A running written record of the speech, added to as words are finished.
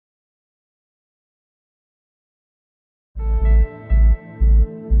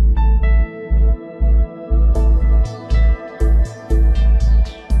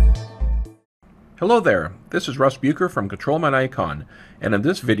Hello there, this is Russ Bucher from ControlMyNikon, and in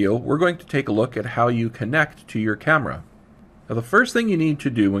this video we're going to take a look at how you connect to your camera. Now the first thing you need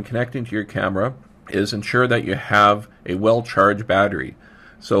to do when connecting to your camera is ensure that you have a well-charged battery.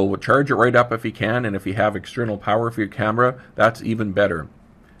 So charge it right up if you can, and if you have external power for your camera, that's even better.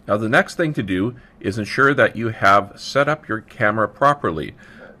 Now the next thing to do is ensure that you have set up your camera properly.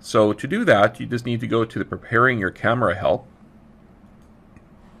 So to do that, you just need to go to the Preparing Your Camera help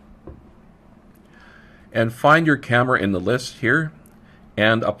and find your camera in the list here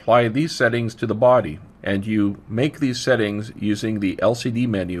and apply these settings to the body. And you make these settings using the LCD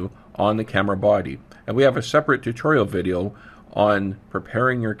menu on the camera body. And we have a separate tutorial video on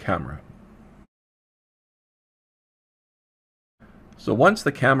preparing your camera. So once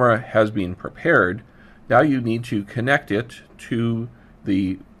the camera has been prepared, now you need to connect it to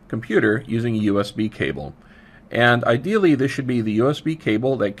the computer using a USB cable. And ideally this should be the USB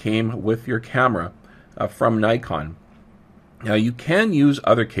cable that came with your camera from Nikon. Now you can use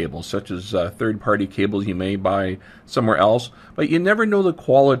other cables such as third-party cables you may buy somewhere else, but you never know the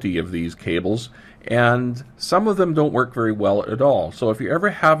quality of these cables, and some of them don't work very well at all. So if you're ever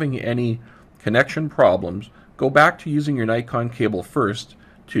having any connection problems, go back to using your Nikon cable first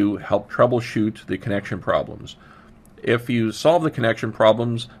to help troubleshoot the connection problems. If you solve the connection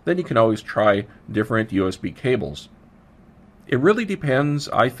problems, then you can always try different USB cables. It really depends,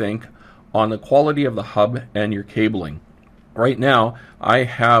 I think, on the quality of the hub and your cabling. Right now I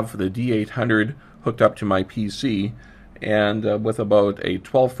have the D800 hooked up to my PC, and with about a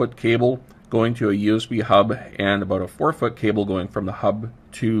 12-foot cable going to a USB hub and about a 4-foot cable going from the hub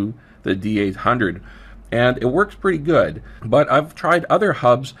to the D800, and it works pretty good. But I've tried other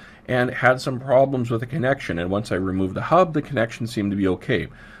hubs and had some problems with the connection, and once I removed the hub, the connection seemed to be okay.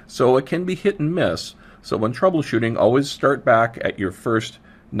 So it can be hit and miss. So when troubleshooting, always start back at your first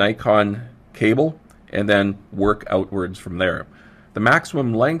Nikon cable and then work outwards from there. The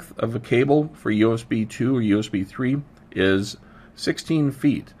maximum length of a cable for USB 2 or USB 3 is 16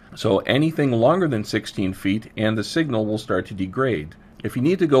 feet. So anything longer than 16 feet and the signal will start to degrade. If you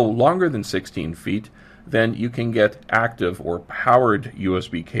need to go longer than 16 feet, then you can get active or powered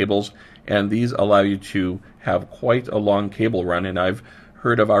USB cables, and these allow you to have quite a long cable run, and I've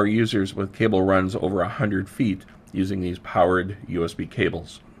heard of our users with cable runs over 100 feet using these powered USB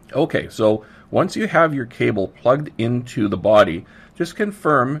cables. Okay, so once you have your cable plugged into the body, just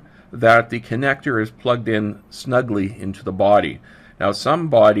confirm that the connector is plugged in snugly into the body. Now some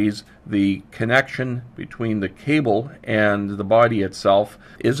bodies, the connection between the cable and the body itself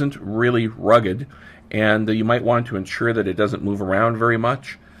isn't really rugged, and you might want to ensure that it doesn't move around very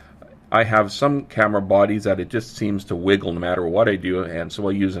much. I have some camera bodies that it just seems to wiggle no matter what I do, and so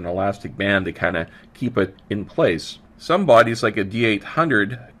I use an elastic band to kind of keep it in place. Some bodies, like a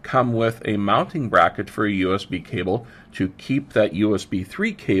D800, come with a mounting bracket for a USB cable to keep that USB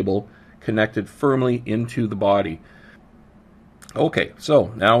 3 cable connected firmly into the body. Okay, so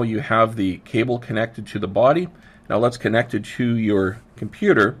now you have the cable connected to the body. Now let's connect it to your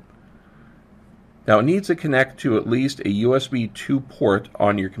computer. Now it needs to connect to at least a USB 2 port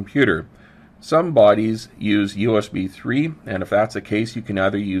on your computer. Some bodies use USB 3, and if that's the case, you can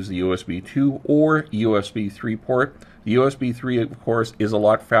either use the USB 2 or USB 3 port. The USB 3, of course, is a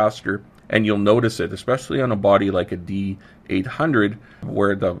lot faster, and you'll notice it, especially on a body like a D800,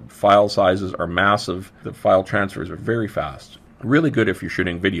 where the file sizes are massive. The file transfers are very fast. Really good if you're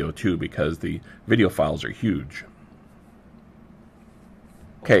shooting video too, because the video files are huge.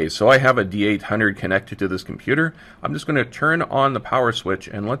 Okay, so I have a D800 connected to this computer. I'm just going to turn on the power switch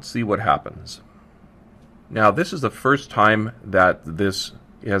and let's see what happens. Now this is the first time that this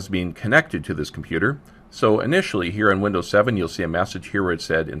has been connected to this computer. So initially here on Windows 7 you'll see a message here where it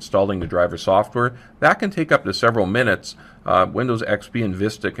said installing the driver software. That can take up to several minutes. Windows XP and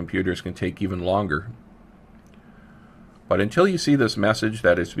Vista computers can take even longer. But until you see this message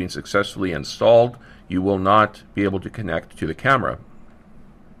that it's been successfully installed, you will not be able to connect to the camera.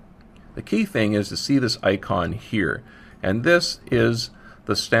 The key thing is to see this icon here, and this is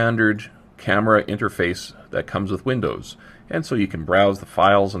the standard camera interface that comes with Windows, and so you can browse the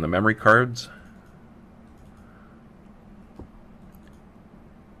files on the memory cards.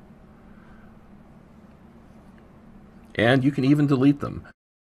 And you can even delete them.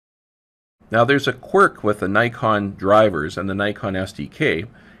 Now there's a quirk with the Nikon drivers and the Nikon SDK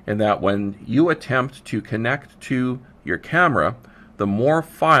in that when you attempt to connect to your camera, the more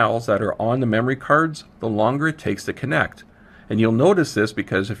files that are on the memory cards, the longer it takes to connect. And you'll notice this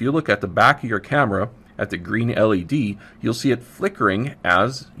because if you look at the back of your camera, at the green LED, you'll see it flickering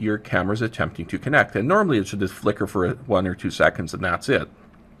as your camera is attempting to connect. And normally it should just flicker for 1 or 2 seconds and that's it.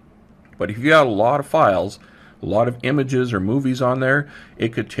 But if you had a lot of files, a lot of images or movies on there,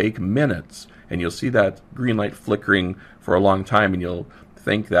 it could take minutes. And you'll see that green light flickering for a long time, and you'll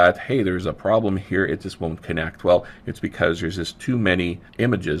think that, hey, there's a problem here, it just won't connect. Well, it's because there's just too many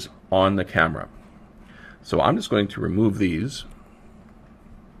images on the camera. So I'm just going to remove these.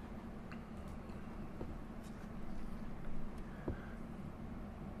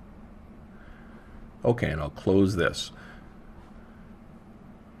 Okay, and I'll close this.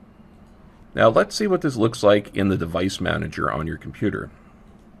 Now let's see what this looks like in the device manager on your computer.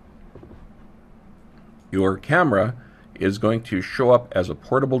 Your camera is going to show up as a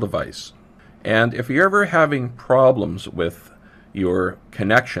portable device. And if you're ever having problems with your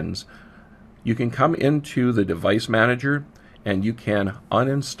connections, you can come into the device manager and you can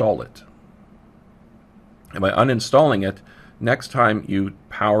uninstall it. And by uninstalling it, next time you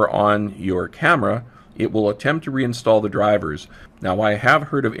power on your camera, it will attempt to reinstall the drivers. Now, I have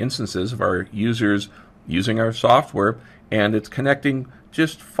heard of instances of our users using our software and it's connecting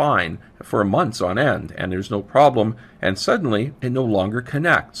just fine for months on end and there's no problem, and suddenly it no longer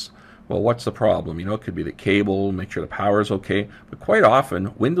connects. Well, what's the problem? You know, it could be the cable, make sure the power is okay, but quite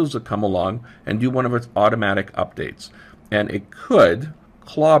often Windows will come along and do one of its automatic updates, and it could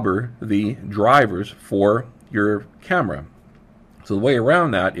clobber the drivers for your camera. So the way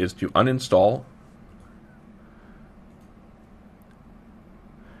around that is to uninstall,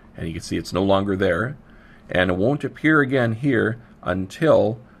 and you can see it's no longer there, and it won't appear again here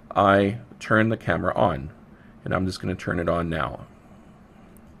until I turn the camera on. And I'm just going to turn it on now.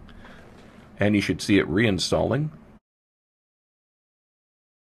 And you should see it reinstalling.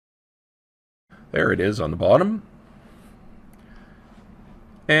 There it is on the bottom.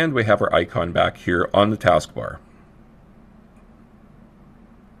 And we have our icon back here on the taskbar.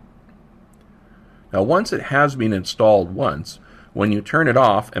 Now once it has been installed once, when you turn it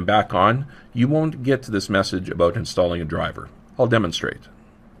off and back on, you won't get to this message about installing a driver. I'll demonstrate.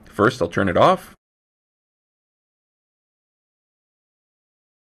 First, I'll turn it off.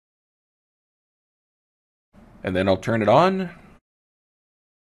 And then I'll turn it on.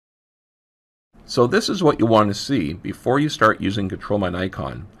 So this is what you want to see before you start using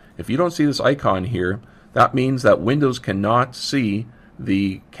ControlMyNikon. If you don't see this icon here, that means that Windows cannot see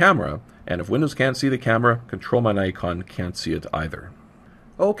the camera. And if Windows can't see the camera, ControlMyNikon can't see it either.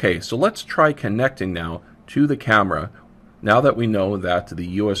 Okay, so let's try connecting now to the camera now that we know that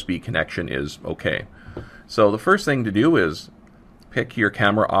the USB connection is okay. So the first thing to do is pick your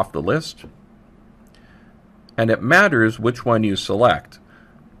camera off the list. And it matters which one you select.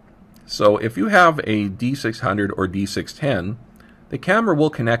 So if you have a D600 or D610, the camera will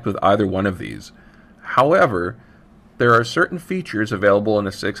connect with either one of these. However, there are certain features available in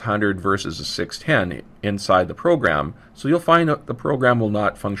a 600 versus a 610 inside the program, so you'll find that the program will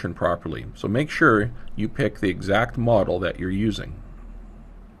not function properly. So make sure you pick the exact model that you're using.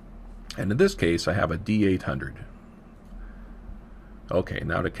 And in this case, I have a D800. Okay,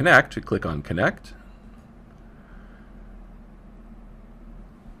 now to connect, you click on Connect.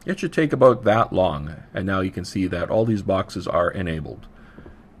 It should take about that long, and now you can see that all these boxes are enabled.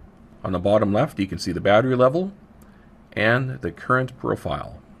 On the bottom left, you can see the battery level and the current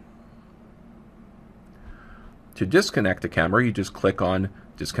profile. To disconnect the camera, you just click on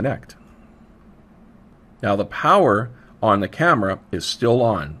Disconnect. Now the power on the camera is still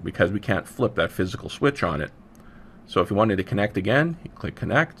on because we can't flip that physical switch on it. So if you wanted to connect again, you click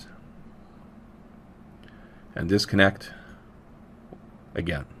Connect and disconnect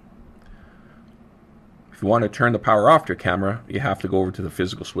again. If you want to turn the power off your camera, you have to go over to the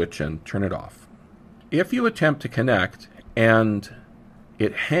physical switch and turn it off. If you attempt to connect and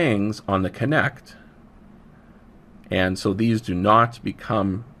it hangs on the connect, and so these do not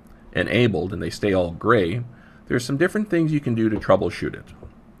become enabled and they stay all gray, there's some different things you can do to troubleshoot it.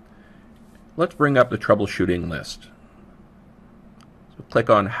 Let's bring up the troubleshooting list. So click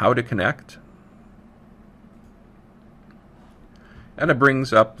on How to Connect, and it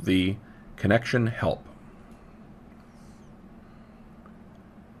brings up the connection help.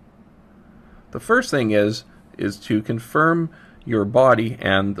 The first thing is to confirm your body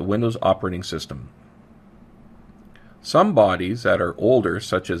and the Windows operating system. Some bodies that are older,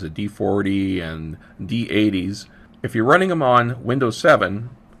 such as a D40 and D80s, if you're running them on Windows 7,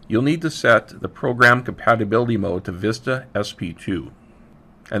 you'll need to set the program compatibility mode to Vista SP2.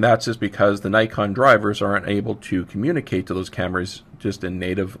 And that's just because the Nikon drivers aren't able to communicate to those cameras just in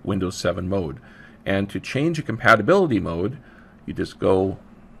native Windows 7 mode. And to change a compatibility mode, you just go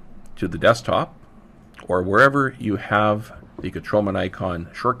to the desktop or wherever you have the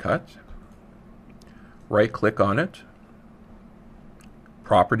ControlMyNikon shortcut, right click on it,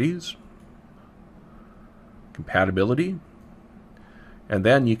 Properties, compatibility, and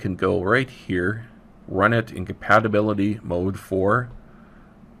then you can go right here, run it in compatibility mode for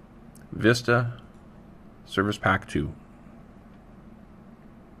Vista Service Pack 2.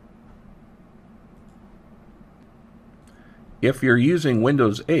 If you're using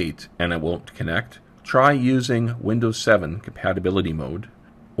Windows 8 and it won't connect, try using Windows 7 compatibility mode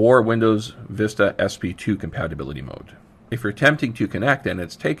or Windows Vista SP2 compatibility mode. If you're attempting to connect and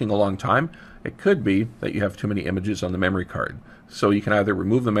it's taking a long time, it could be that you have too many images on the memory card. So you can either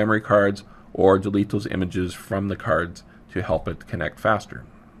remove the memory cards or delete those images from the cards to help it connect faster.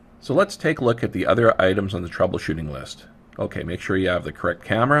 So let's take a look at the other items on the troubleshooting list. Okay, make sure you have the correct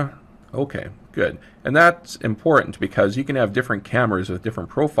camera. Okay, good. And that's important because you can have different cameras with different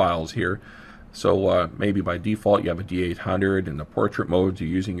profiles here. So maybe by default you have a D800, and the portrait modes you're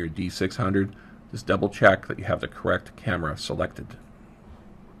using your D600. Just double check that you have the correct camera selected.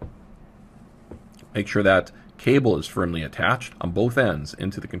 Make sure that cable is firmly attached on both ends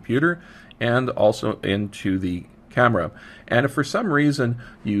into the computer and also into the camera. And if for some reason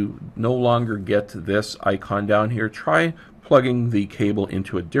you no longer get this icon down here, try plugging the cable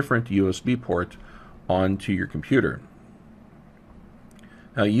into a different USB port onto your computer.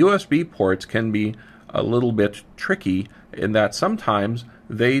 Now, USB ports can be a little bit tricky in that sometimes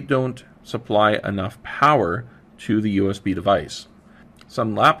they don't supply enough power to the USB device.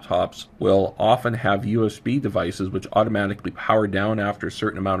 Some laptops will often have USB devices which automatically power down after a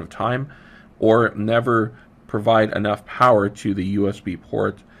certain amount of time, or never provide enough power to the USB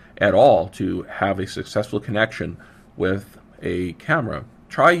port at all to have a successful connection with a camera.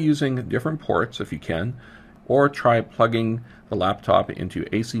 Try using different ports if you can, or try plugging the laptop into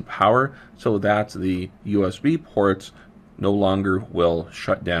AC power so that the USB ports no longer will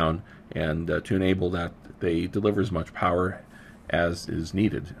shut down, and to enable that they deliver as much power as is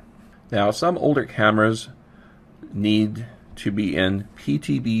needed. Now, some older cameras need to be in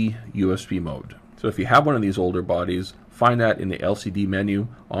PTB USB mode. So if you have one of these older bodies, find that in the LCD menu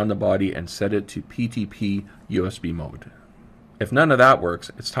on the body and set it to PTP USB mode. If none of that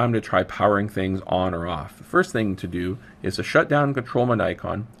works, it's time to try powering things on or off. The first thing to do is to shut down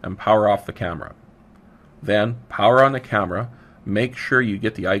ControlMyNikon and power off the camera. Then power on the camera. Make sure you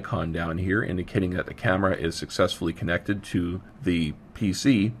get the icon down here indicating that the camera is successfully connected to the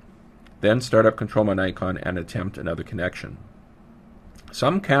PC. Then start up ControlMyNikon and attempt another connection.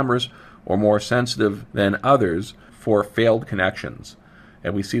 Some cameras are more sensitive than others for failed connections,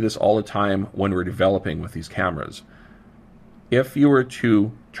 and we see this all the time when we're developing with these cameras. If you were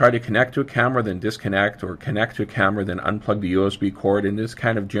to try to connect to a camera, then disconnect, or connect to a camera, then unplug the USB cord, and just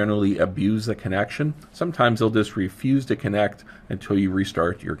kind of generally abuse the connection, sometimes they'll just refuse to connect until you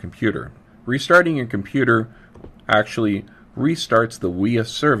restart your computer. Restarting your computer actually restarts the WIA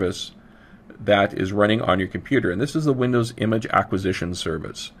service that is running on your computer, and this is the Windows Image Acquisition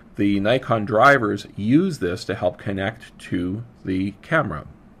Service. The Nikon drivers use this to help connect to the camera.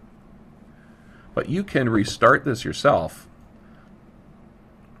 But you can restart this yourself.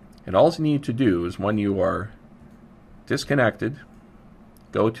 And all you need to do is, when you are disconnected,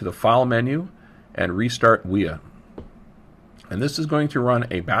 go to the File menu and restart WIA. And this is going to run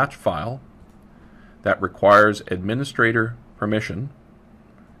a batch file that requires administrator permission,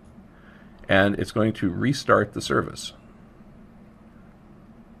 and it's going to restart the service.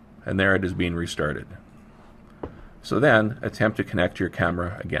 And there it is being restarted. So then attempt to connect to your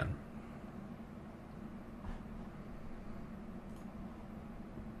camera again.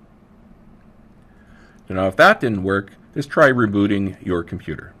 Now, if that didn't work, just try rebooting your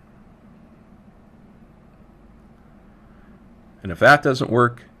computer. And if that doesn't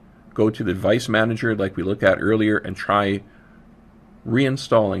work, go to the device manager like we looked at earlier and try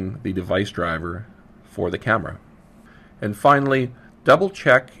reinstalling the device driver for the camera. And finally, double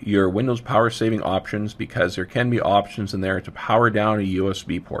check your Windows power saving options, because there can be options in there to power down a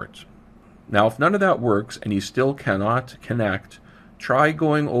USB port. Now, if none of that works and you still cannot connect, try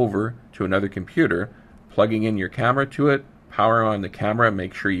going over to another computer, plugging in your camera to it, power on the camera,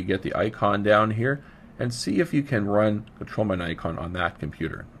 make sure you get the icon down here, and see if you can run ControlMyNikon on that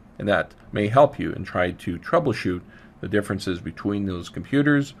computer. And that may help you in trying to troubleshoot the differences between those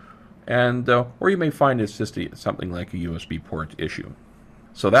computers, and or you may find it's just something like a USB port issue.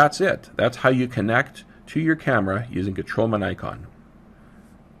 So that's it. That's how you connect to your camera using ControlMyNikon.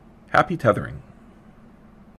 Happy tethering.